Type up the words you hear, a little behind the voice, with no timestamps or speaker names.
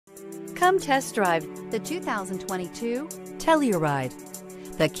Come test drive the 2022 Telluride.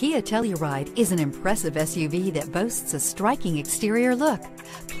 The Kia Telluride is an impressive SUV that boasts a striking exterior look,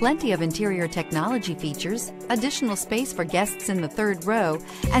 plenty of interior technology features, additional space for guests in the third row,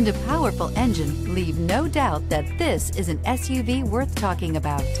 and a powerful engine leave no doubt that this is an SUV worth talking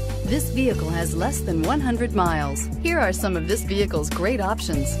about. This vehicle has less than 100 miles. Here are some of this vehicle's great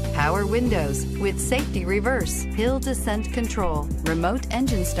options: power windows with safety reverse, hill descent control, remote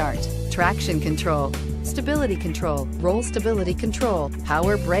engine start, traction control, stability control, roll stability control,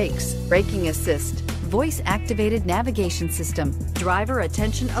 power brakes, braking assist, voice-activated navigation system, driver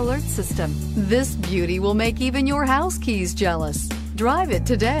attention alert system. This beauty will make even your house keys jealous. Drive it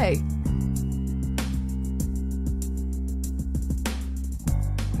today.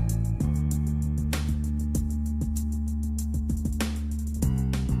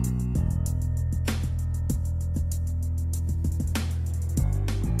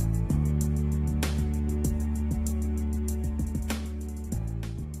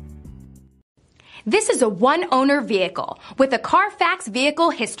 This is a one-owner vehicle with a Carfax Vehicle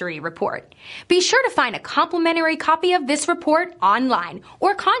History Report. Be sure to find a complimentary copy of this report online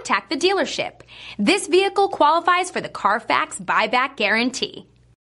or contact the dealership. This vehicle qualifies for the Carfax Buyback Guarantee.